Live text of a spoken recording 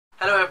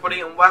Hello everybody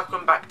and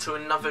welcome back to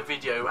another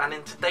video, and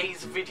in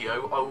today's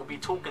video I will be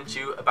talking to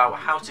you about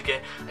how to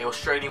get an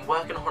Australian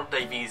working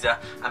holiday visa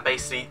and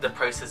basically the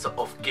process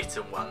of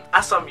getting one.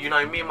 As some of you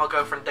know, me and my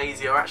girlfriend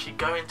Daisy are actually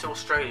going to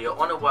Australia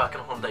on a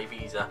working holiday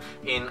visa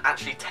in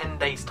actually 10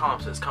 days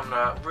time, so it's coming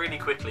out really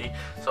quickly.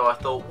 So I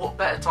thought what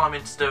better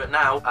timing to do it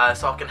now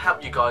so I can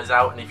help you guys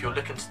out, and if you're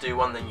looking to do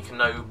one then you can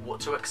know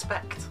what to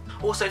expect.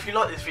 Also, if you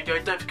like this video,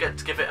 don't forget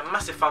to give it a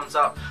massive thumbs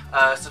up,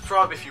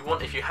 subscribe if you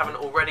want if you haven't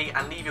already,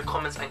 and leave your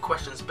comments and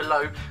questions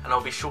below and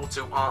I'll be sure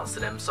to answer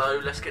them. So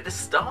let's get this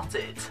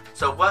started.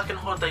 So working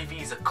holiday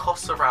visa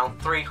costs around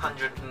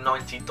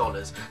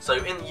 $390. So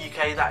in the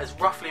UK that is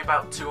roughly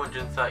about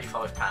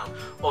 £235.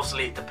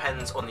 Obviously it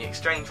depends on the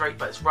exchange rate,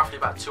 but it's roughly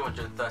about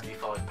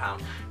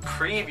 £235.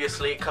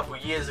 Previously, a couple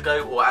of years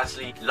ago, or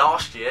actually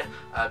last year,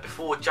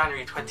 before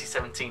January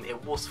 2017,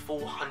 it was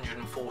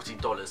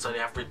 $440. So they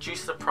have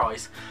reduced the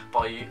price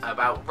by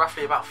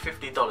roughly about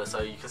 $50,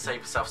 so you can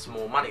save yourself some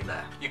more money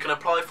there. You can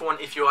apply for one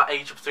if you are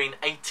aged between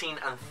 18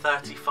 and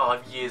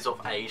 35 years of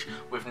age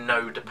with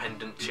no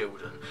dependent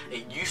children.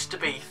 It used to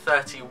be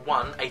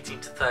 18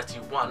 to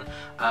 31,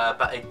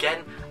 but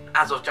again,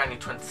 as of January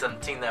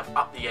 2017, they have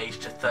upped the age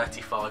to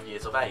 35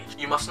 years of age.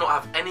 You must not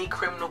have any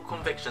criminal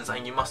convictions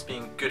and you must be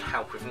in good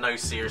health with no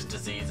serious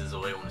diseases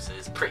or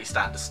illnesses. Pretty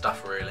standard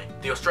stuff really.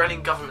 The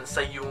Australian government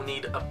say you will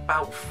need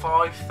about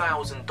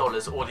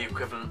 $5,000 or the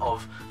equivalent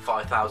of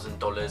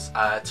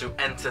 $5,000 to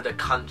enter the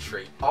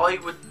country. I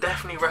would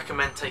definitely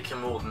recommend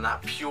taking more than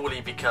that,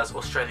 purely because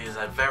Australia is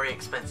a very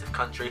expensive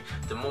country.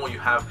 The more you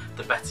have,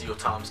 the better your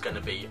time's going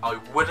to be. I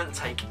wouldn't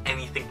take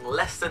anything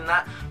less than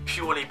that,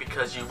 purely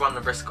because you run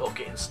the risk of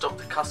getting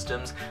stopped at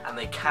customs, and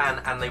they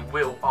can and they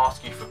will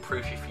ask you for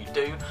proof if you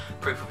do,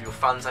 proof of your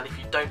funds, and if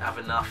you don't have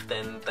enough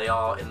then they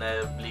are in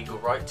their legal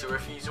right to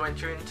refuse to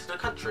enter into the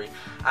country.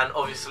 And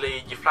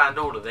obviously you've planned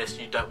all of this,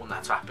 you don't want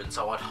that to happen,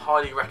 so I'd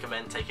highly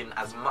recommend taking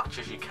as much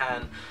as you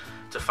can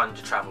to fund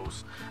your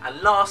travels.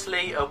 And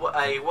lastly, a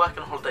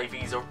working holiday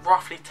visa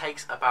roughly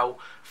takes about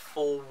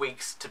 4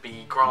 weeks to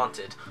be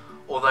granted.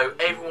 Although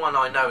everyone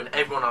I know and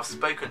everyone I've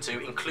spoken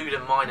to, including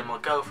mine and my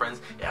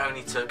girlfriend's, it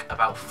only took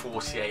about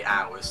 48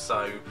 hours.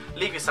 So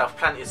leave yourself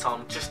plenty of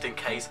time just in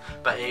case,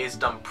 but it is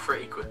done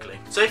pretty quickly.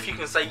 So if you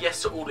can say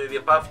yes to all of the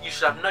above, you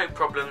should have no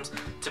problems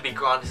to be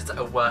granted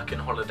a working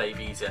holiday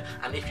visa.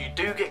 And if you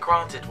do get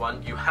granted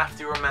one, you have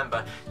to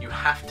remember you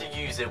have to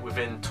use it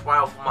within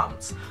 12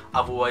 months,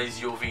 otherwise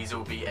your visa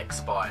will be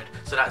expired.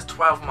 So that's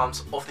 12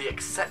 months of the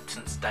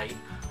acceptance date.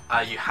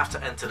 You have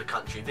to enter the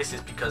country. This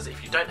is because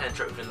if you don't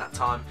enter it within that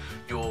time,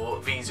 your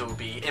visa will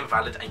be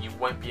invalid and you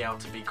won't be able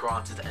to be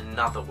granted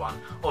another one.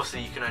 Obviously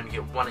you can only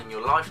get one in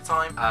your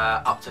lifetime,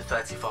 up to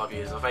 35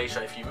 years of age,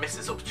 so if you miss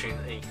this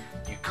opportunity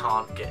you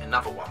can't get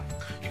another one.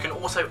 You can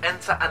also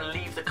enter and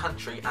leave the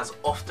country as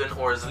often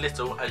or as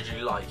little as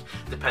you like,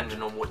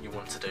 depending on what you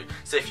want to do.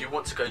 So if you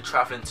want to go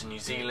travelling to New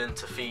Zealand,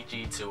 to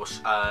Fiji, to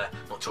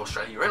not to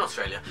Australia, you're in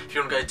Australia. If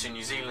you want to go to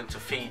New Zealand, to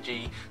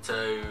Fiji,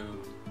 to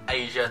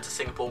Asia, to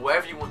Singapore,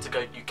 wherever you want to go,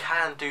 you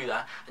can do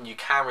that, and you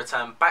can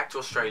return back to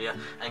Australia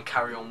and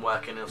carry on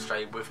working in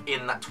Australia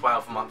within that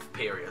 12-month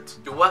period.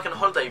 Your working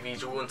holiday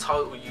visa will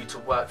entitle you to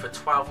work for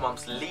 12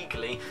 months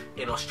legally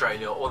in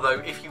Australia, although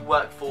if you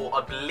work for,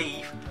 I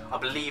believe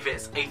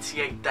it's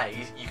 88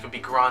 days, you can be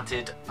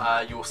granted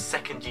your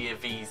second year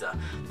visa.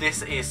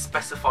 This is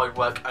specified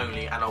work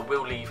only, and I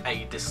will leave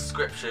a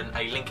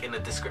link in the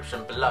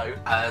description below,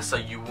 so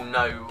you will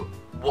know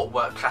what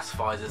work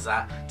classifies as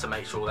that, to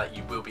make sure that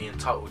you will be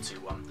entitled to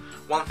one.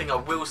 One thing I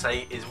will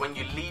say is when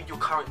you leave your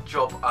current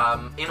job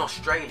in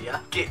Australia,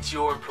 get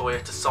your employer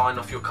to sign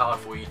off your card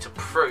for you to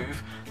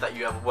prove that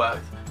you have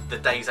worked the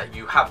days that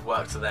you have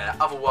worked there.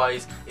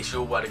 Otherwise it's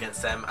your word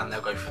against them and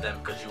they'll go for them,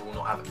 because you will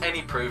not have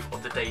any proof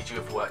of the days you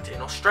have worked in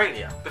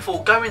Australia.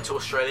 Before going to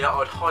Australia, I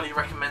would highly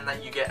recommend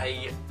that you get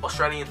a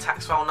Australian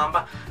tax file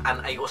number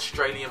and a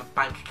Australian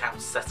bank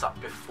account set up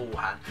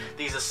beforehand.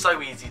 These are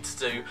so easy to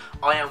do.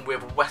 I am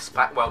with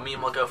WESTPAC, well, me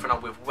and my girlfriend are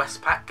with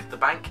WESTPAC, the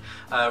bank.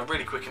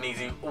 Really quick and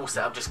easy, all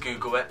set up, just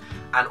Google it.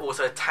 And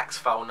also a tax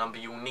file number,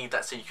 you'll need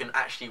that so you can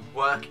actually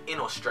work in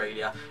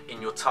Australia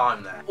in your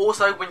time there.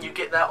 Also when you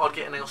get there, I'd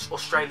get an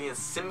Australian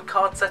SIM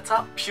card set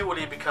up,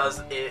 purely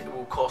because it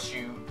will cost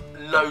you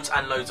loads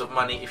and loads of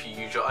money if you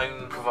use your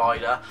own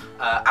provider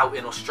out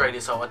in Australia.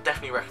 So I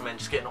definitely recommend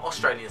just getting an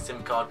Australian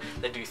SIM card.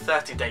 They do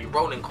 30-day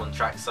rolling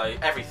contracts, so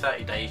every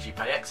 30 days you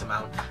pay X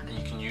amount and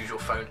you can use your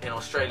phone in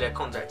Australia,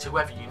 contact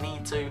whoever you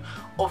need to.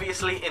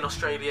 Obviously in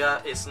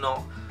Australia it's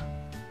not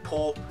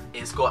poor,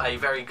 it's got a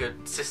very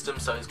good system,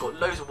 so it's got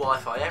loads of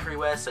Wi-Fi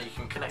everywhere, so you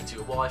can connect to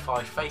your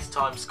Wi-Fi,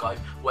 FaceTime, Skype,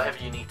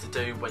 whatever you need to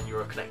do when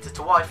you're connected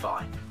to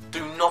Wi-Fi.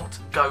 Do not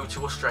go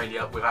to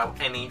Australia without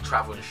any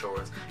travel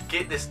insurance.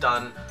 Get this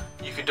done.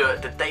 You could do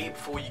it the day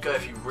before you go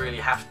if you really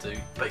have to,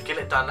 but get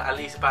it done at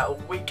least about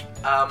a week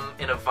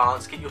in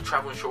advance. Get your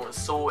travel insurance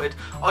sorted.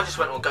 I just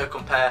went on Go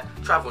Compare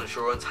travel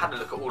insurance, had a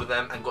look at all of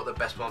them and got the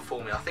best one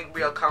for me. I think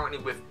we are currently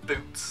with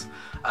Boots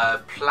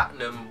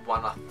Platinum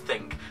one. I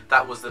think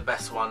that was the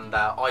best one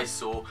that I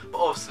saw, but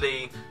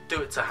obviously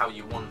do it to how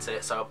you want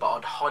it. So, but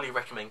I'd highly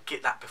recommend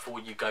get that before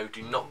you go.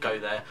 Do not go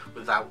there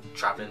without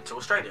travelling to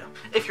Australia.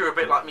 If you're a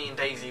bit like me and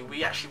Daisy,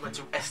 we actually went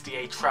to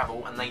SDA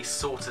Travel and they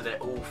sorted it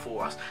all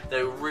for us.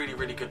 They were really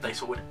good. They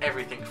sorted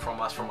everything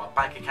from us, from our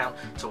bank account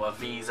to our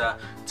visa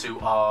to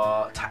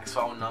our tax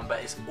file number.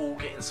 It's all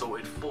getting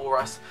sorted for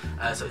us,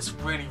 so it's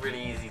really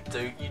easy to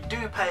do. You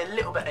do pay a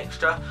little bit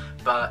extra,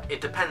 but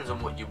it depends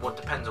on what you want.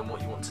 Depends on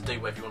what you want to do,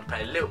 whether you want to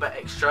pay a little bit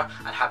extra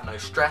and have no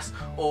stress,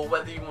 or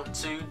whether you want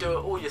to do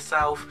it all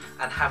yourself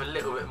and have a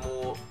little bit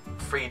more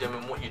freedom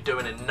in what you're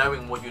doing and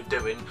knowing what you're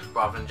doing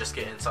rather than just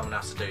getting someone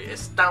else to do it.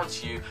 It's down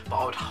to you, but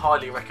I would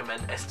highly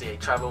recommend SDA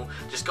Travel.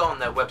 Just go on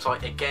their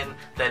website. Again,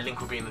 their link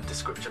will be in the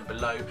description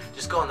below.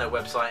 Just go on their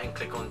website and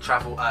click on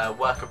travel,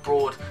 work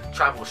abroad,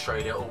 travel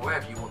Australia, or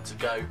wherever you want to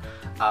go.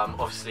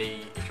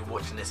 Obviously, if you're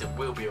watching this, it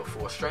will be for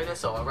Australia,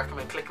 so I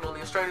recommend clicking on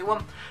the Australia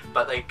one,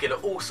 but they get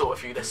it all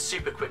sorted for you. They're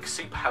super quick,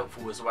 super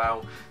helpful as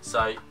well,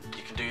 so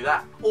you can do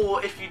that.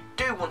 Or if you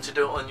do want to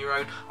do it on your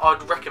own,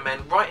 I'd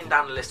recommend writing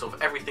down a list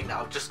of everything that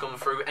I've just gone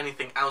through,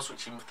 anything else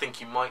which you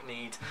think you might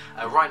need,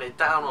 write it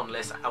down on a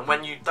list, and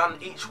when you've done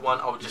each one,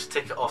 I would just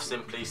tick it off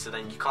simply, so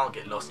then you can't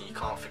get lost and you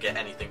can't forget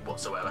anything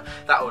whatsoever.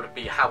 That would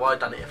be how I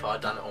done it if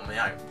I'd done it on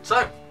my own.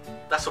 So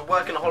that's a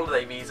work and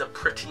holiday visa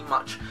pretty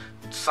much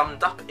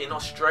summed up in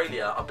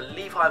Australia. I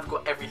believe I've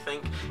got everything.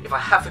 If I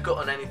have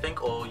forgotten anything,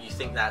 or you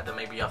think that there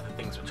may be other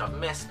things which I've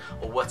missed,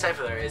 or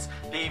whatever there is,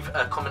 leave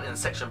a comment in the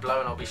section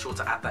below and I'll be sure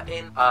to add that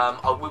in.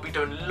 I will be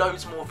doing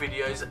loads more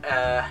videos,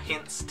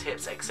 hints,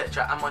 tips,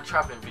 etc., and my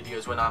travelling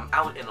videos when I'm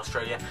out in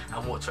Australia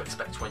and what to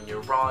expect when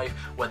you arrive,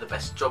 where the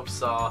best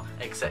jobs are,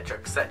 etc.,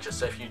 etc.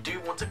 So if you do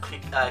want to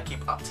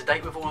keep up to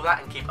date with all of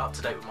that and keep up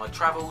to date with my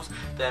travels,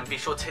 then be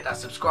sure to hit that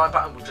subscribe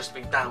button. Will just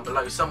be down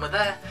below somewhere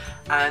there,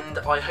 and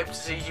I hope to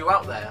see you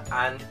out there.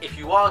 And if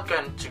you are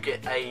going to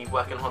get a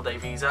working holiday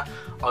visa,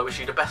 I wish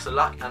you the best of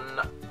luck, and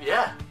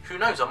yeah, who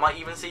knows, I might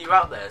even see you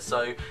out there.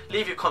 So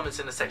leave your comments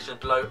in the section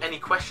below. Any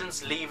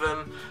questions, leave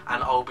them,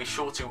 and I'll be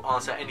sure to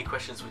answer any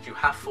questions which you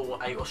have for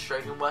a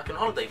Australian working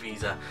holiday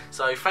visa.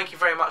 So thank you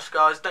very much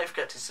guys, don't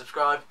forget to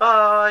subscribe.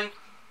 Bye.